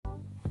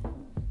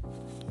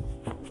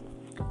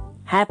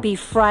Happy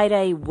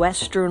Friday,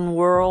 Western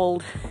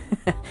world.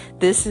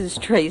 This is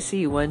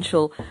Tracy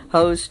Winchell,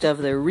 host of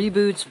the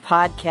Reboots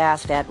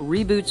Podcast at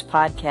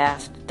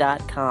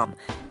rebootspodcast.com.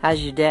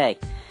 How's your day?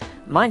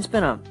 Mine's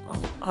been a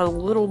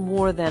little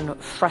more than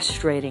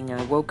frustrating.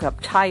 I woke up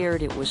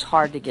tired. It was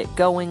hard to get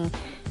going.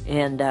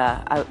 And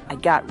I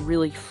got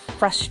really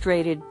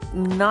frustrated,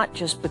 not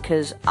just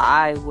because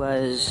I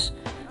was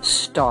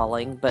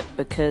stalling, but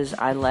because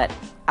I let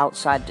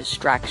outside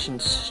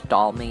distractions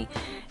stall me.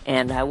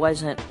 And I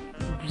wasn't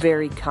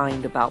very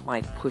kind about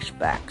my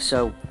pushback.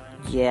 So,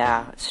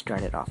 yeah, it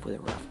started off with a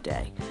rough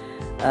day.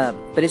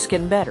 But it's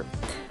getting better.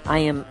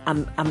 I'm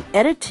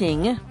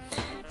editing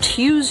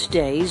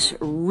Tuesday's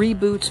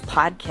Reboots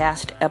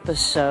podcast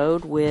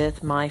episode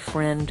with my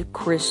friend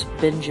Chris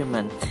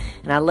Benjamin.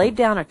 And I laid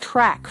down a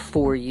track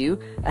for you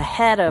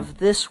ahead of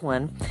this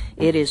one.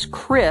 It is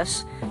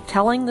Chris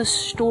telling the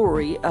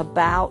story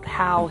about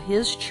how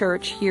his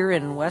church here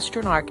in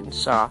Western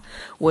Arkansas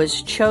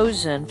was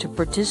chosen to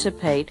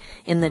participate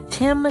in the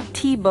Tim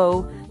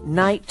Tebow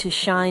Night to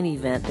Shine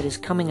event that is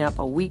coming up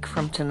a week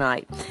from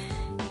tonight.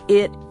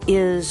 It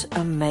is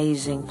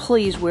amazing.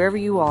 Please, wherever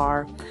you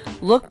are,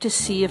 look to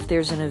see if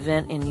there's an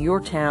event in your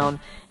town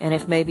and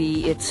if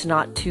maybe it's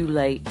not too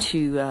late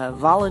to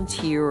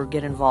volunteer or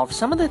get involved.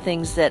 Some of the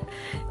things that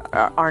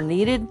are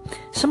needed,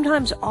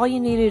 sometimes all you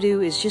need to do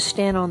is just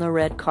stand on the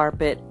red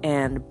carpet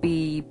and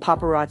be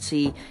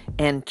paparazzi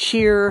and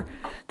cheer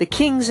the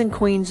kings and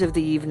queens of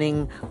the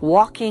evening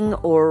walking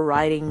or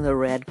riding the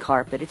red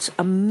carpet. It's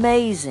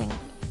amazing.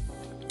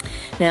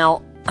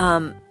 Now,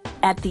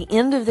 at the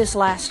end of this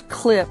last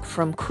clip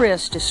from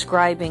Chris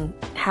describing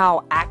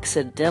how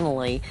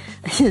accidentally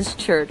his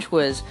church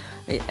was,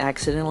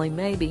 accidentally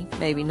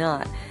maybe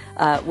not,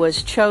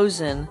 was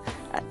chosen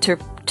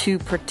to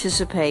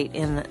participate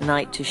in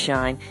Night to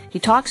Shine, he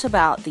talks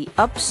about the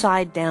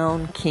upside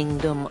down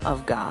kingdom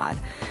of God.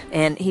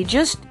 And he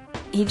just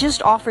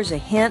offers a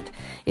hint.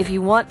 If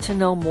you want to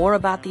know more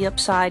about the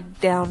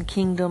upside down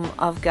kingdom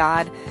of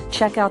God,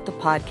 check out the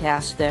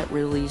podcast that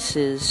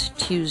releases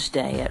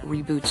Tuesday at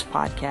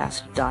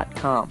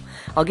rebootspodcast.com.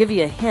 I'll give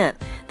you a hint.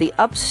 The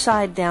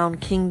upside down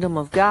kingdom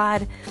of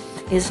God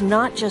is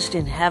not just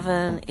in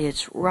heaven,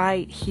 it's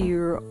right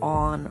here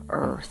on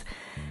earth.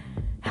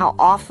 How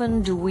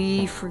often do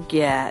we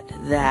forget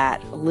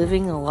that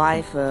living a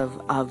life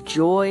of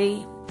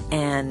joy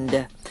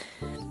and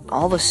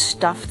all the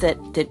stuff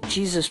that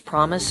Jesus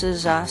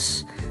promises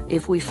us,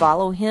 if we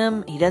follow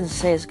him, he doesn't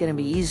say it's going to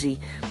be easy,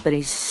 but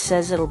he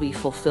says it'll be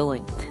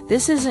fulfilling.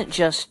 This isn't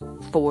just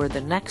for the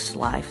next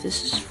life.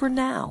 This is for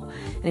now.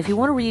 And if you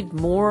want to read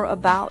more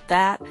about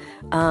that,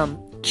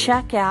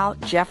 check out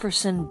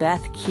Jefferson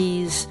Beth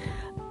Key's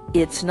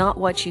It's Not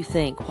What You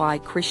Think, Why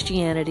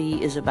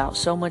Christianity is About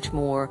So Much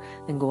More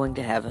Than Going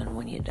to Heaven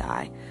When You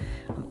Die.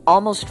 I'm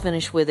almost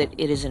finished with it.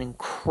 It is an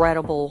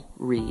incredible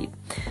read.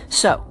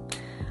 So,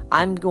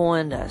 I'm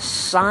going to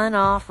sign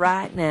off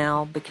right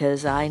now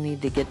because I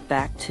need to get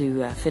back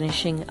to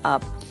finishing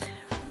up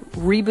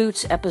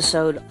Reboots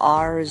episode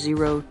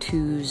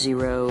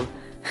R020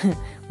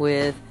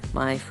 with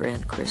my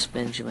friend Chris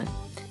Benjamin.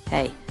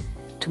 Hey,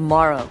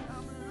 tomorrow,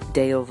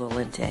 Deo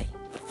Volente.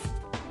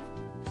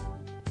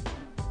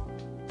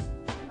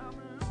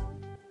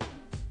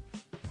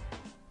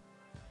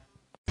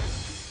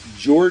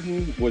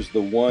 Jordan was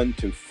the one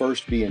to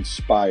first be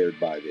inspired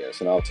by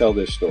this, and I'll tell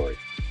this story.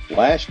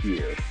 Last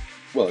year,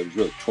 well, it was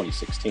really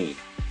 2016,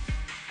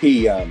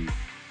 he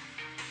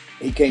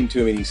came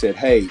to me and he said,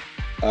 hey,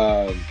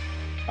 I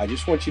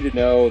just want you to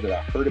know that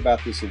I heard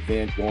about this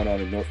event going on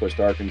in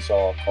Northwest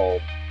Arkansas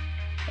called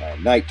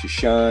Night to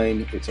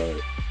Shine. It's a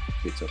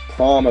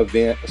prom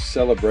event, a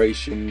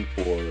celebration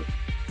for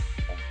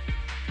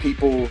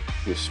people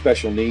with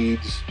special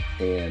needs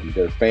and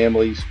their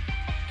families.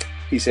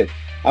 He said,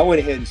 I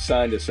went ahead and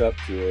signed us up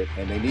to it,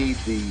 and they need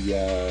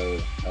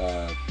the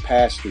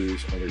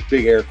pastors, and there's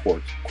big air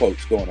quotes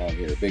going on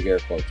here, big air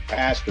quotes,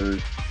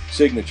 pastor's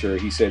signature.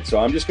 He said, so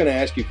I'm just going to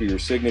ask you for your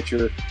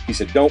signature. He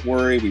said, don't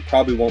worry, we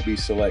probably won't be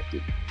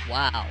selected.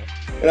 Wow.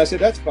 And I said,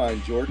 that's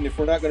fine, Jordan. If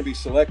we're not going to be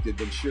selected,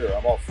 then sure,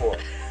 I'm all for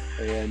it.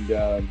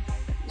 And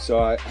so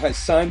I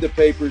signed the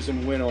papers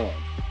and went on.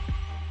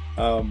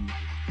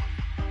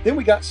 Then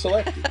we got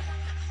selected.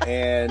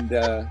 And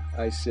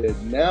I said,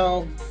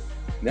 now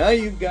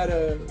you've got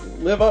to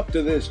live up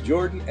to this,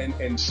 Jordan.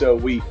 And so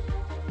we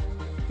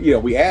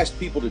asked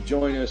people to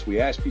join us.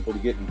 We asked people to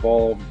get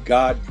involved.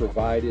 God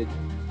provided.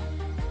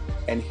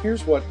 And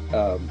here's what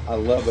I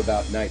love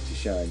about Night to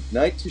Shine.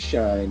 Night to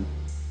Shine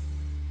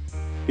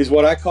is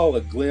what I call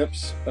a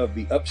glimpse of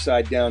the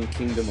upside down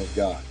kingdom of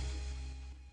God.